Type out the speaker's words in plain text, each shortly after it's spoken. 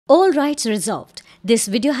All rights reserved. This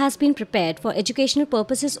video has been prepared for educational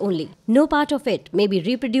purposes only. No part of it may be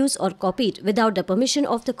reproduced or copied without the permission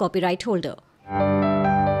of the copyright holder.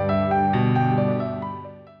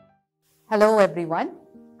 Hello everyone,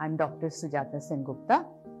 I'm Dr. Sujata Sengupta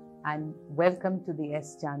and welcome to the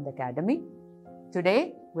S. Chand Academy.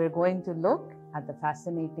 Today we're going to look at the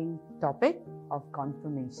fascinating topic of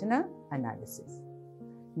conformational analysis.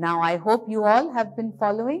 Now I hope you all have been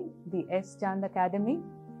following the S. Chand Academy,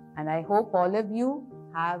 and I hope all of you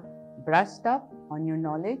have brushed up on your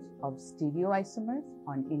knowledge of stereoisomers,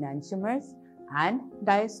 on enantiomers and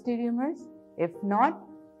diastereomers. If not,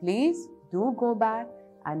 please do go back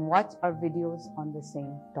and watch our videos on the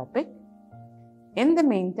same topic. In the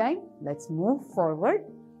meantime, let's move forward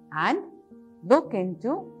and look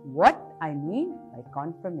into what I mean by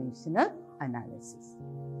conformational analysis.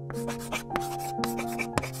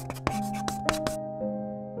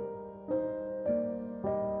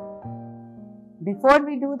 Before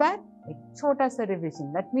we do that, a chota sa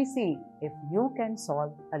revision. Let me see if you can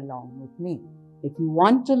solve along with me. If you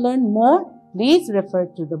want to learn more, please refer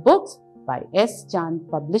to the books by S. Chand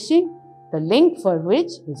Publishing, the link for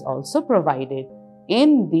which is also provided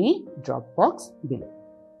in the drop box below.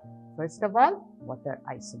 First of all, what are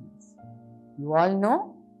isomers? You all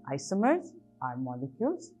know isomers are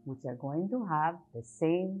molecules which are going to have the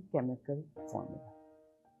same chemical formula.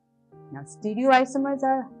 Now, stereoisomers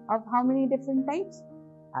are of how many different types?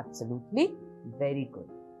 Absolutely, very good.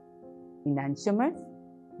 Enantiomers.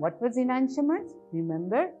 What was enantiomers?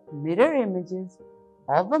 Remember, mirror images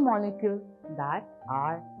of a molecule that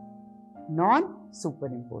are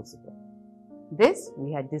non-superimposable. This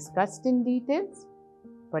we had discussed in details.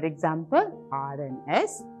 For example, R and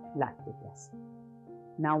S lactic acid.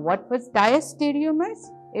 Now, what was diastereomers?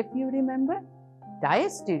 If you remember,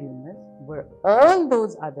 diastereomers were all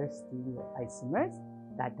those other stereoisomers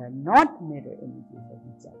that are not mirror images of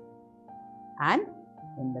each other. And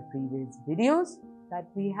in the previous videos that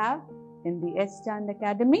we have in the S. Chand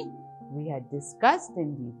Academy, we had discussed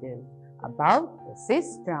in detail about the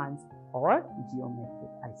cis-trans or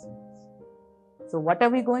geometric isomers. So what are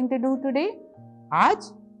we going to do today?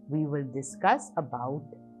 Aaj we will discuss about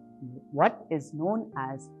what is known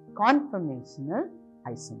as conformational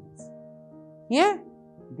isomers. Here,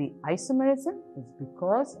 the isomerism is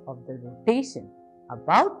because of the rotation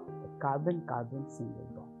about the carbon-carbon single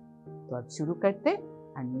bond. So, अब शुरू करते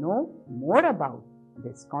and know more about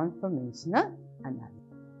this conformational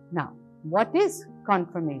analysis. Now, what is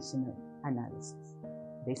conformational analysis?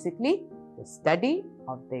 Basically, the study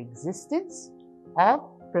of the existence of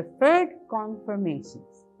preferred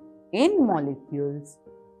conformations in molecules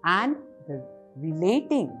and the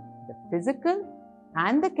relating the physical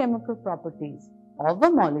and the chemical properties of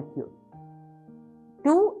a molecule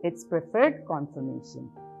to its preferred conformation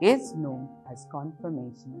is known as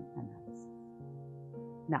conformational analysis.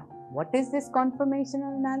 Now, what is this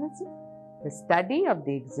conformational analysis? The study of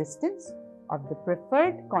the existence of the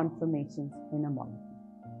preferred conformations in a molecule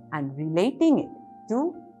and relating it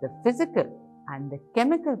to the physical and the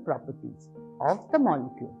chemical properties of the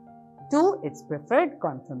molecule to its preferred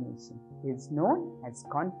conformation is known as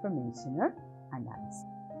conformational analysis.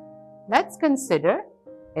 Let's consider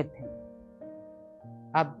ethane.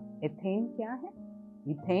 Ab ethane kya hai?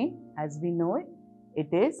 Ethane, as we know it, it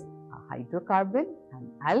is a hydrocarbon and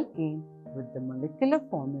alkane with the molecular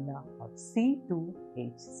formula of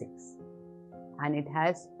C2H6. And it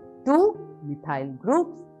has two methyl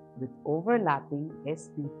groups with overlapping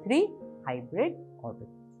sp3 hybrid orbitals.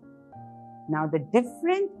 Now, the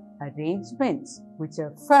different arrangements which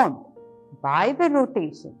are formed by the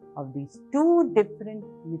rotation of these two different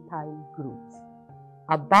methyl groups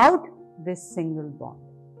about this single bond,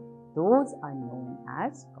 those are known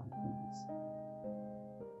as conformations.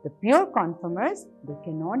 The pure conformers, they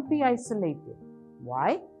cannot be isolated.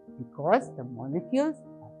 Why? Because the molecules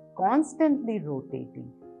are constantly rotating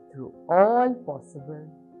through all possible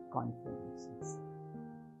conformations.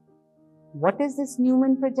 What is this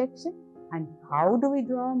Newman projection and how do we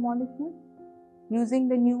draw a molecule using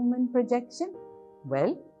the Newman projection?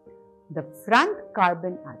 Well, the front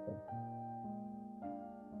carbon atom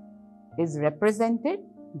is represented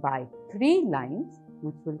by three lines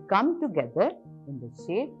which will come together in the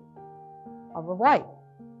shape of a Y,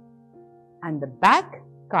 and the back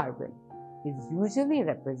carbon is usually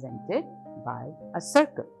represented by a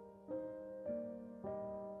circle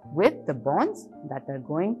with the bonds that are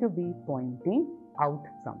going to be pointing out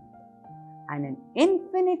from it. And an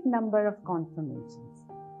infinite number of conformations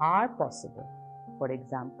are possible. For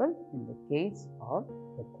example, in the case of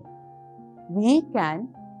ethane, we can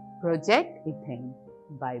project ethane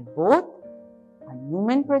by both a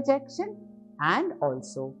Newman projection and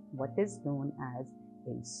also what is known as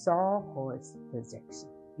a Sawhorse projection.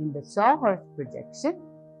 In the Sawhorse projection,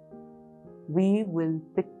 we will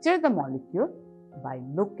picture the molecule by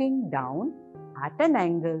looking down at an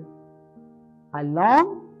angle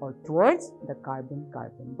along or towards the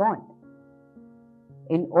carbon-carbon bond.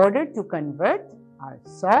 In order to convert our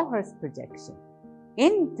Sawhorse projection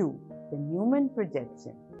into the Newman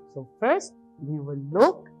projection, so first we will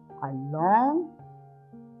look along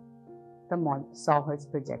the Sawhorse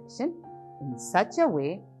projection in such a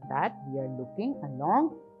way that we are looking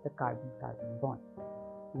along the carbon-carbon bond.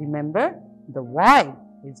 Remember, the Y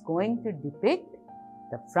is going to depict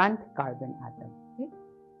the front carbon atom. Okay?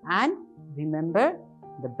 And remember,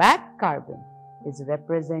 the back carbon is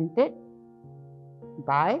represented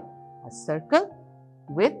by a circle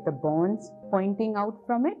with the bonds pointing out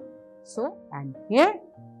from it. So, and here,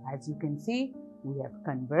 as you can see, we have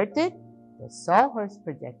converted the Sawhorse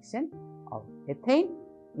projection of ethane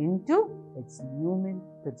into its Newman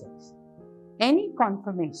projection. Any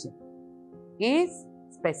conformation is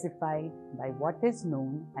specified by what is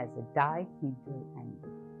known as a dihedral angle.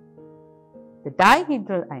 The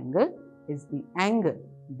dihedral angle is the angle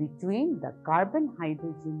between the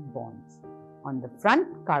carbon-hydrogen bonds on the front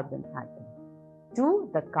carbon atom to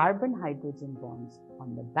the carbon-hydrogen bonds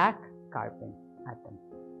on the back carbon atom.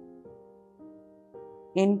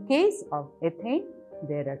 In case of ethane,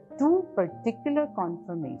 there are two particular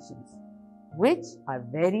conformations which are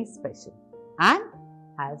very special and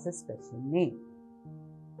has a special name.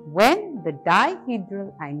 When the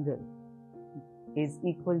dihedral angle is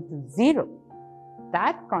equal to 0,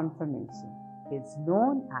 that conformation is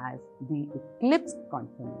known as the eclipsed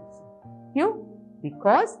conformation. Q,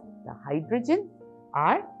 because the hydrogens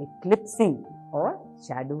are eclipsing or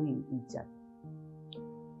shadowing each other.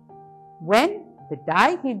 When the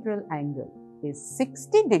dihedral angle is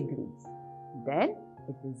 60 degrees, then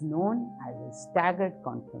it is known as a staggered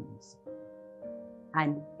conformation.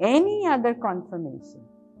 And any other conformation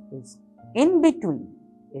is in between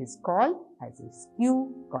is called as a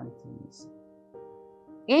skew conformation.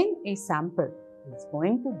 In a sample, it's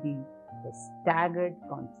going to be the staggered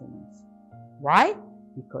conformation. Why?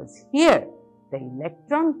 Because here the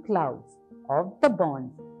electron clouds of the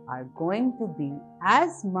bonds are going to be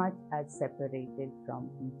as much as separated from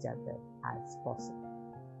each other as possible.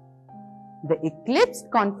 The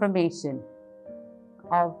eclipsed conformation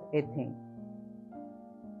of ethane,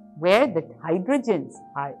 where the hydrogens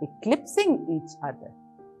are eclipsing each other,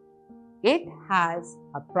 it has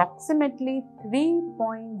approximately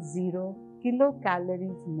 3.0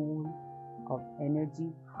 kilocalories mole of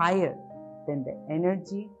energy higher than the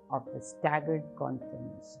energy of the staggered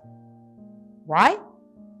conformation. Why?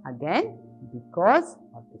 Again, because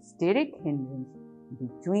of the steric hindrance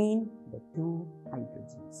between the two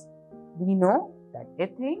hydrogens. We know that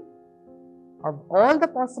ethane, of all the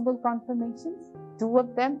possible conformations, two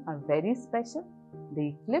of them are very special,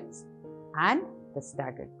 the eclipsed and the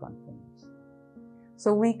staggered conformation.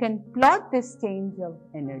 So we can plot this change of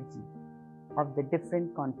energy of the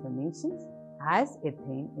different conformations as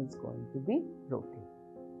ethane is going to be rotated.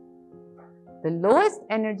 The lowest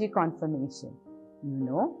energy conformation, you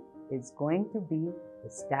know, is going to be the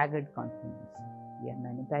staggered conformation. ये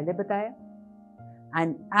मैंने पहले बताया.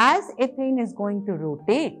 And as ethane is going to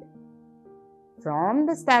rotate from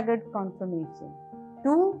the staggered conformation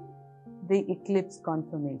to the eclipsed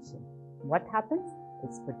conformation, what happens?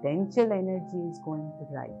 Its potential energy is going to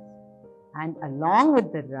rise. And along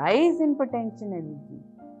with the rise in potential energy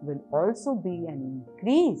will also be an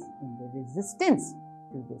increase in the resistance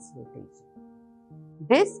to this rotation.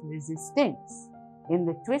 This resistance in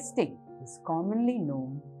the twisting is commonly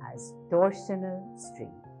known as torsional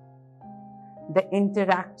strain. The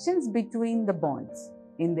interactions between the bonds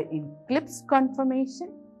in the eclipsed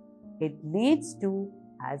conformation, it leads to,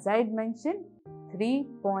 as I had mentioned,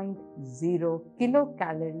 3.0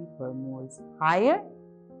 kilocalorie per moles higher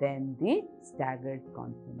than the staggered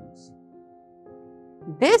conformation.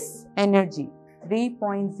 This energy,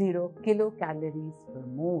 3.0 kilocalories per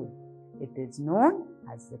mole, it is known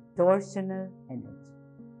as the torsional energy.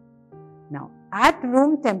 Now, at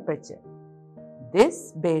room temperature,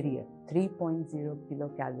 this barrier, 3.0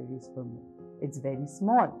 kilocalories per mole, it's very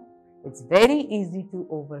small. It's very easy to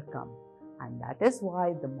overcome, and that is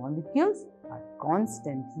why the molecules are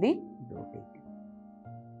constantly rotating.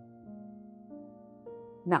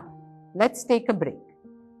 Now, let's take a break.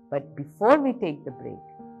 But before we take the break,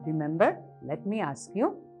 remember, let me ask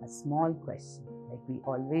you a small question like we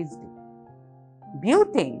always do.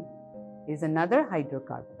 Butane is another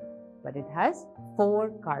hydrocarbon, but it has 4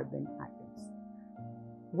 carbon atoms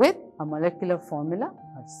with a molecular formula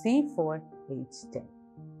of C4H10.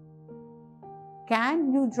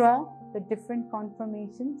 Can you draw the different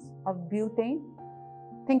conformations of butane?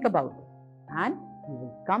 Think about it and we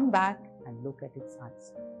will come back and look at its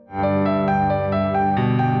answer.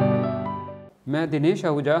 मैं Dinesh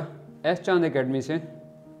Ahuja S चांद academy से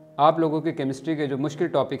आप लोगों के chemistry के जो मुश्किल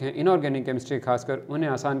topic हैं इनऑर्गेनिक केमिस्ट्री खासकर उन्हें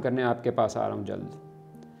आसान करने आपके पास आ रहा हूँ जल्द।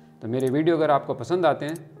 तो मेरे वीडियो अगर आपको पसंद आते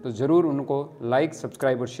हैं तो ज़रूर उनको लाइक,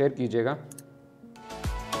 सब्सक्राइब और शेयर कीजिएगा।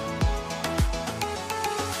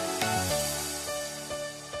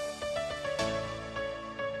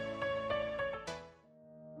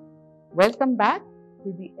 Welcome back to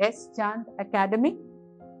the S. Chand Academy.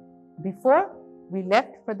 Before we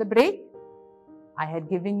left for the break, I had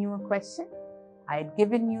given you a question. I had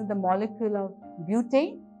given you the molecule of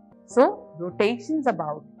butane. So, rotations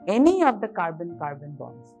about any of the carbon-carbon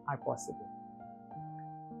bonds are possible.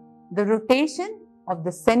 The rotation of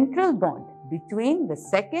the central bond between the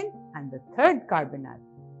second and the third carbon atom,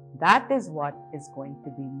 that is what is going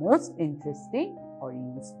to be most interesting or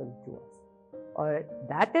useful to us. और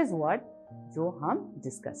that is what जो हम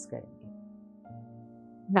discuss करेंगे.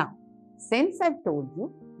 Now, since I've told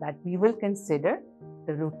you that we will consider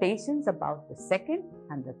the rotations about the second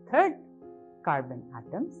and the third carbon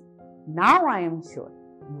atoms, now I am sure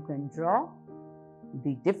you can draw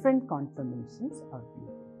the different conformations of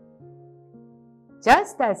butane.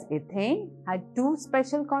 Just as ethane had two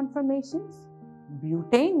special conformations,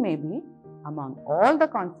 butane may be among all the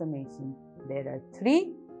conformations, there are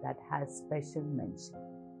three that has special mention.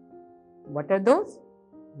 What are those?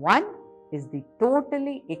 One is the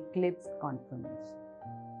totally eclipsed conformation.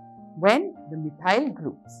 When the methyl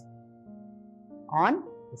groups on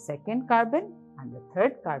the second carbon and the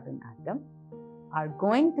third carbon atom are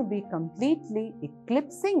going to be completely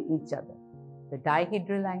eclipsing each other. The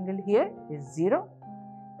dihedral angle here is 0.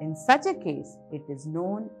 In such a case, it is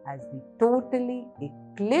known as the totally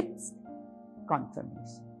eclipsed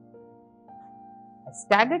conformation. A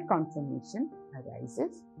staggered conformation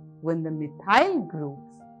arises when the methyl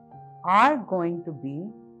groups are going to be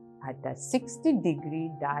at a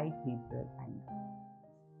 60-degree dihedral angle.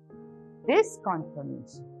 This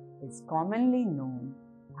conformation is commonly known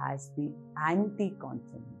as the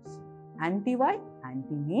anti-conformation. Anti why?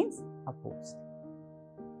 Anti means opposed.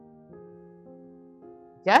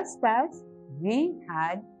 Just as we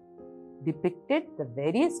had depicted the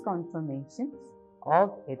various conformations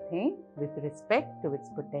of ethane with respect to its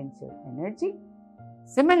potential energy,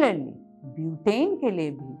 similarly, butane के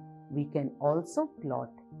लिए भी we can also plot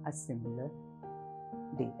a similar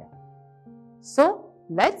data. So,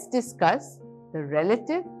 let's discuss the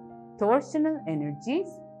relative torsional energies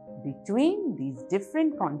between these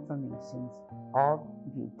different conformations of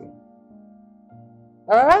butane.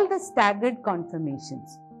 All the staggered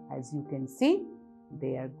conformations, as you can see,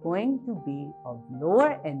 they are going to be of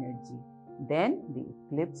lower energy than the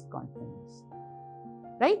eclipsed conformation,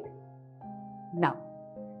 right? Now,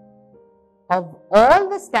 of all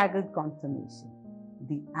the staggered conformation,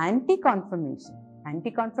 the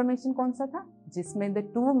anti-conformation कौन सा था? जिसमें the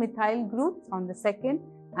two methyl groups on the second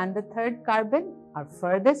and the third carbon are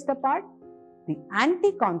furthest apart. The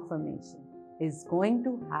anti-conformation is going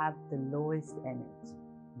to have the lowest energy.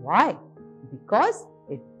 Why? Because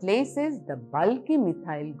it places the bulky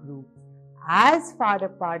methyl groups as far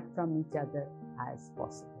apart from each other as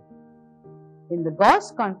possible. In the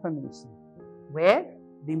Gauss conformation, where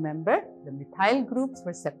remember the methyl groups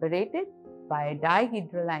were separated by a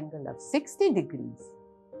dihedral angle of 60 degrees,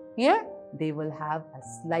 here they will have a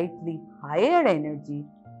slightly higher energy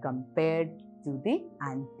compared to the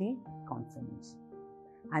anti-conformation.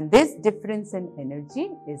 And this difference in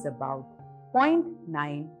energy is about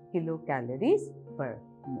 0.9 kilocalories per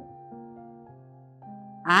mole.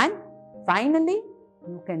 And finally,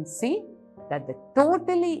 you can see that the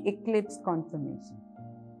totally eclipsed conformation.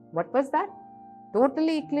 What was that?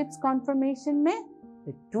 Totally eclipsed conformation mein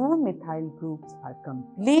the two methyl groups are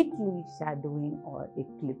completely shadowing or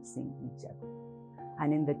eclipsing each other.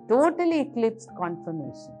 And in the totally eclipsed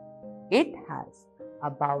conformation, it has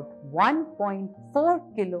about 1.4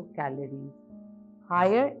 kilocalories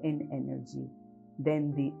higher in energy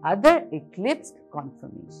than the other eclipsed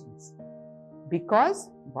conformations. Because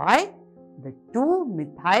why? The two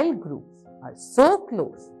methyl groups are so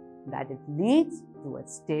close that it leads to a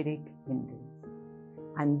steric hindrance.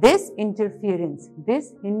 And this interference,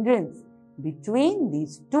 this hindrance between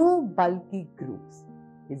these two bulky groups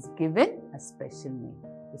is given a special name.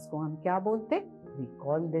 इसको हम क्या बोलते? We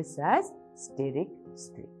call this as steric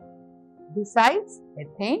strait. Besides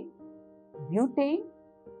ethane, butane,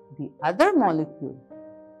 the other molecule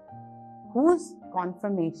whose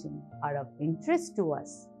conformations are of interest to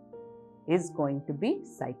us is going to be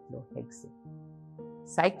cyclohexane.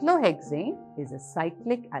 Cyclohexane is a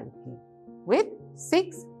cyclic alkane with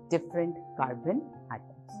 6 different carbon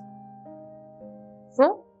atoms.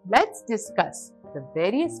 So, let's discuss the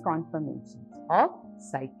various conformations of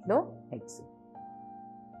cyclohexane.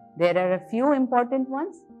 There are a few important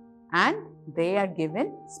ones and they are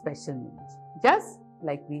given special names, just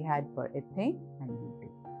like we had for ethane and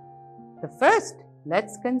butane. The first,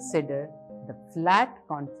 let's consider the flat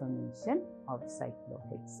conformation of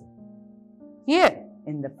cyclohexane. Here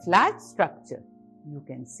in the flat structure, you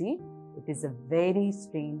can see it is a very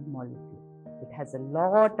strained molecule. It has a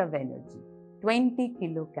lot of energy, 20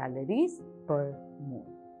 kilocalories per mole.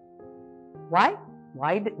 Why?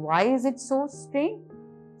 Why is it so strained?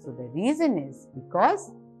 So the reason is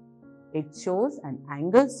because it shows an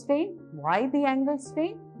angle strain. Why the angle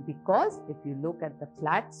strain? Because if you look at the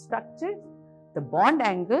flat structures, the bond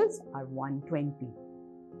angles are 120.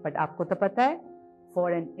 But aapko to pata hai,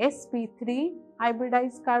 for an sp3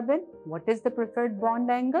 hybridized carbon, what is the preferred bond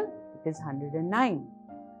angle? It is 109.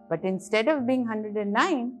 But instead of being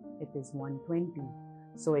 109, it is 120.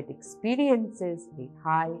 So it experiences a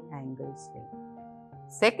high angle strain.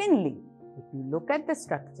 Secondly, if you look at the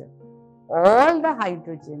structure, all the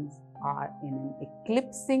hydrogens are in an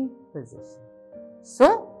eclipsing position.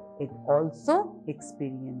 So it also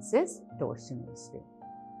experiences torsional strain.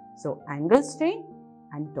 So angle strain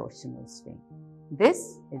and torsional strain.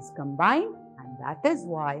 This is combined, and that is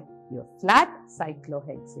why your flat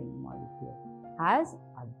cyclohexane molecule has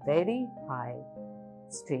a very high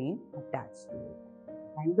strain attached to it.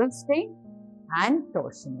 Angle strain and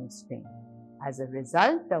torsional strain, as a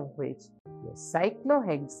result of which your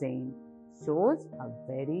cyclohexane shows a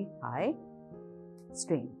very high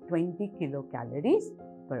strain, 20 kilocalories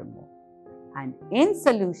per mole. And in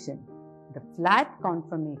solution, the flat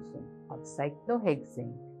conformation of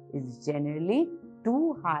cyclohexane is generally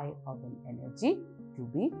too high of an energy to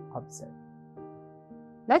be observed.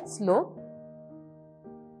 Let's look.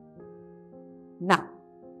 Now,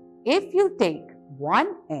 if you take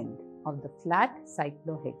one end of the flat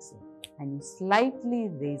cyclohexane and you slightly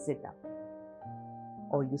raise it up,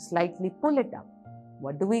 or you slightly pull it up,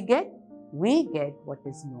 what do we get? We get what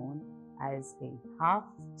is known as a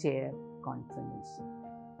half-chair conformation.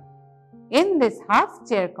 In this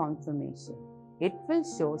half-chair conformation, it will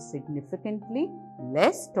show significantly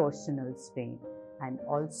less torsional strain and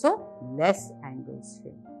also less angle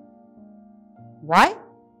strain. Why?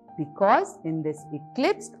 Because in this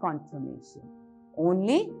eclipsed conformation,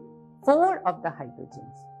 only 4 of the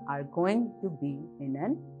hydrogens are going to be in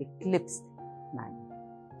an eclipsed manner.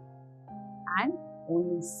 And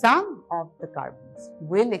only some of the carbons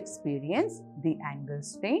will experience the angle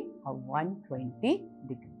strain of 120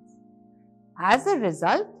 degrees. As a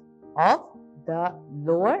result of the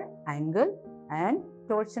lower angle and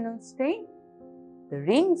torsional strain, the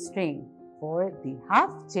ring strain for the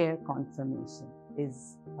half-chair conformation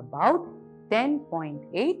is about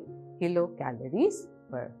 10.8 kilocalories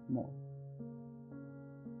per mole.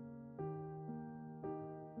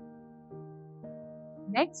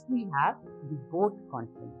 Next, we have the boat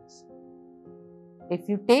conformation. If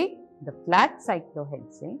you take the flat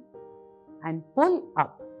cyclohexane and pull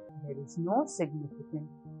up, there is no significant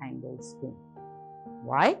angle strain.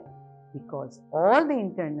 Why? Because all the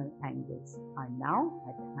internal angles are now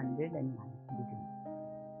at 109 degrees.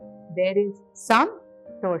 There is some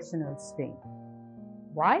torsional strain.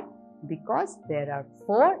 Why? Because there are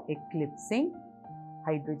 4 eclipsing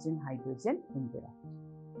hydrogen-hydrogen interactions.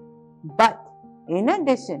 But in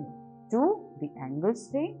addition to the angle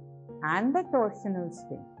strain and the torsional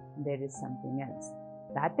strain, there is something else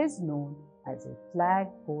that is known as a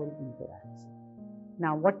flagpole interaction.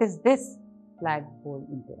 Now, what is this flagpole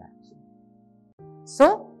interaction?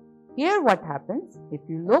 So, here what happens, if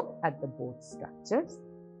you look at the boat structures,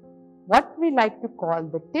 what we like to call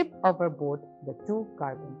the tip of our boat, the 2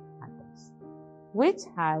 carbon atoms, which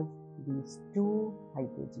has these 2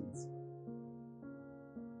 hydrogens.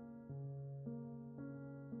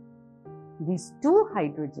 These 2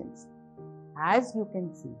 hydrogens, as you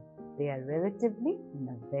can see, they are relatively in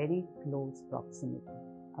a very close proximity.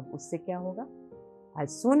 Ab usse kya hoga? As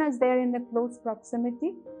soon as they are in the close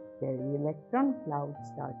proximity, their electron cloud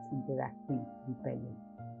starts interacting, repelling.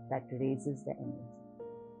 That raises the energy.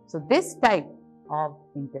 So this type of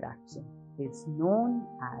interaction is known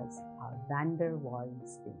as a van der Waals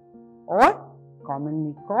state, or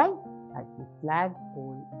commonly called as the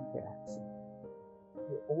flagpole interaction.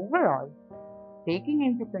 So overall, taking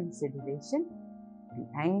into consideration the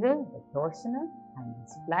angle, the torsional and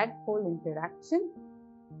this flagpole interaction,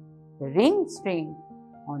 The ring strain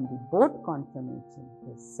on the both conformation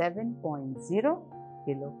is 7.0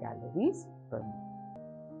 kilocalories per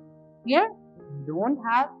mole. Here, we don't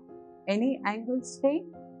have any angle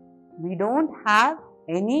strain. We don't have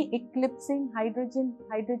any eclipsing hydrogen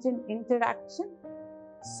interaction.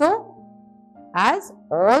 So, as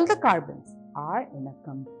all the carbons are in a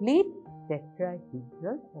complete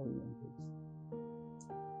tetrahedral orientation.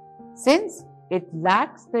 Since it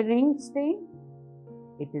lacks the ring strain,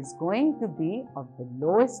 it is going to be of the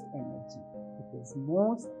lowest energy. It is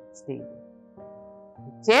most stable.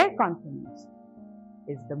 The chair conformation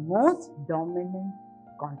is the most dominant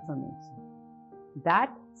conformation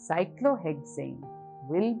that cyclohexane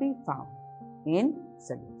will be found in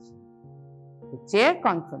solution. The chair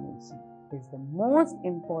conformation is the most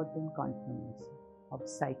important conformation of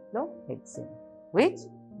cyclohexane, which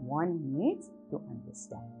one needs to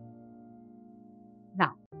understand.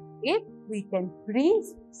 Now, if we can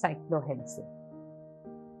freeze cyclohexane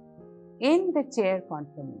in the chair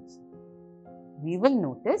conformation, we will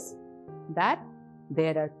notice that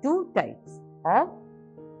there are two types of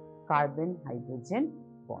carbon-hydrogen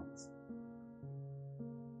bonds.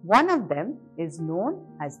 One of them is known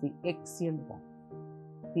as the axial bond.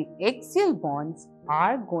 The axial bonds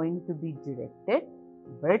are going to be directed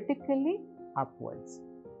vertically upwards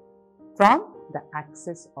from the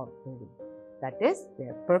axis of the ring. That is, they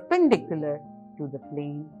are perpendicular to the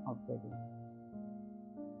plane of the ring.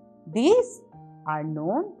 These are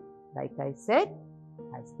known, like I said,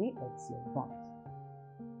 as the axial bonds.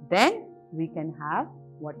 Then we can have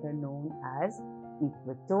what are known as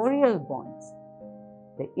equatorial bonds.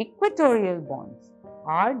 The equatorial bonds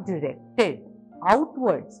are directed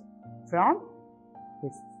outwards from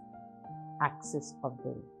this axis of the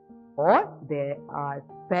ring, or they are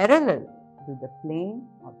parallel to the plane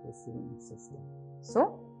of the ring system.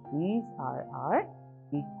 So, these are our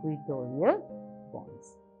equatorial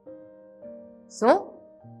bonds. So,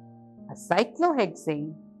 a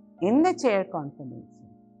cyclohexane in the chair conformation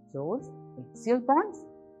shows axial bonds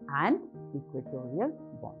and equatorial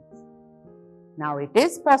bonds. Now, it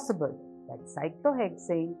is possible that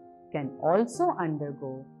cyclohexane can also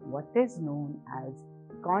undergo what is known as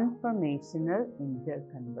conformational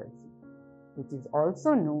interconversion, which is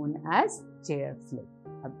also known as chair flip.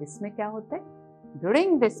 अब इसमें क्या होता है?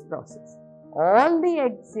 During this process, all the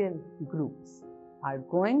axial groups are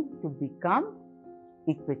going to become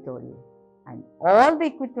equatorial, and all the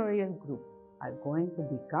equatorial groups are going to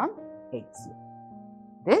become axial.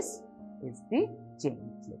 This is the chain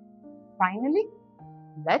flip. Finally,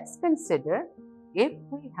 let's consider if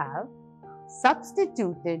we have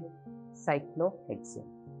substituted cyclohexane.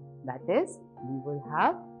 That is, we will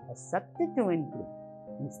have a substituent group.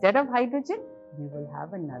 Instead of hydrogen, we will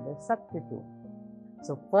have another substituent.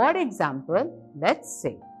 So, for example, let's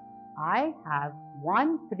say I have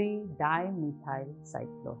 1,3-dimethyl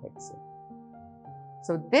cyclohexane.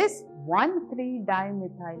 So, this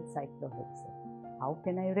 1,3-dimethyl cyclohexane, how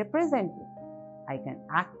can I represent it? I can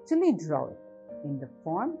actually draw it in the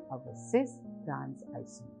form of a cis-trans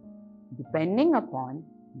isomer, depending upon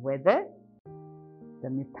whether the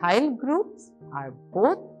methyl groups are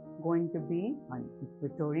both going to be on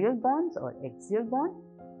equatorial bonds or axial bonds,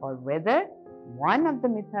 or whether one of the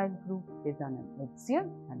methyl group is on an axial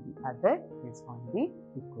and the other is on the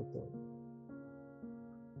equatorial.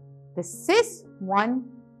 The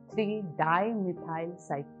cis-1,3-dimethyl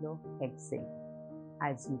cyclohexane,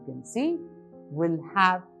 as you can see, will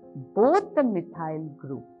have both the methyl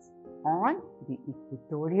groups on the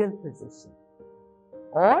equatorial position,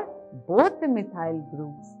 or both the methyl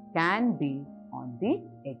groups can be on the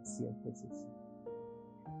axial position.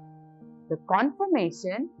 The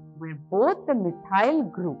conformation where both the methyl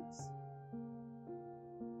groups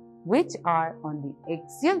which are on the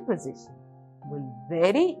axial position will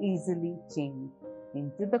very easily change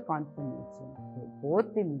into the conformation where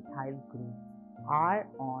both the methyl groups are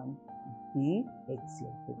on the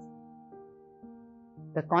axial position.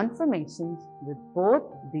 The conformations with both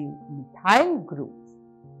the methyl groups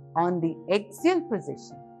on the axial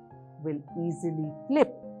position will easily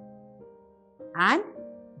flip and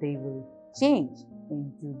they will change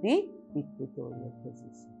into the equatorial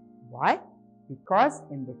position. Why? Because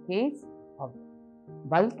in the case of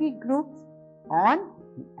bulky groups on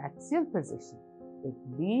the axial position, it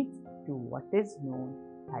leads to what is known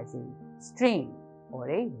as a strain or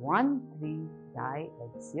a 1,3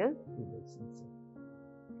 diaxial relationship.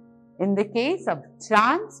 In the case of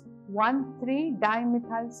trans 1,3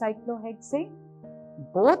 dimethyl cyclohexane,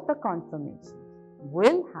 both the conformations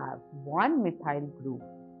will have one methyl group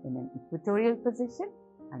in an equatorial position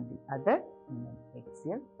and the other in an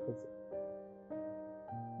axial position.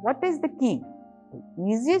 what is the key? The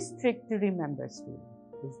easiest trick to remember, students,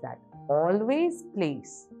 is that always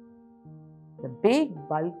place the big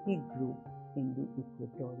bulky group in the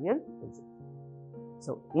equatorial position.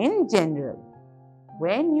 So in general,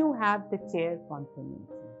 when you have the chair conformation,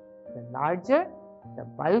 the larger, the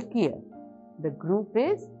bulkier the group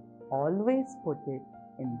is, always put it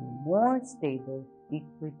in the more stable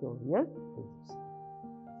equatorial position.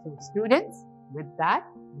 So students, with that,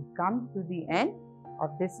 we come to the end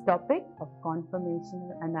of this topic of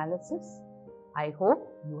conformational analysis. I hope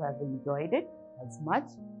you have enjoyed it as much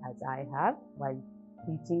as I have while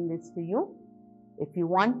teaching this to you. If you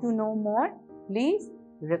want to know more, please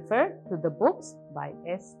refer to the books by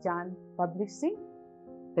S. Chan Publishing,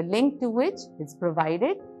 the link to which is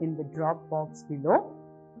provided in the drop box below.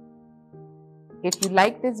 If you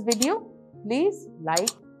like this video, please like,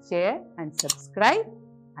 share and subscribe,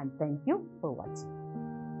 and thank you for watching.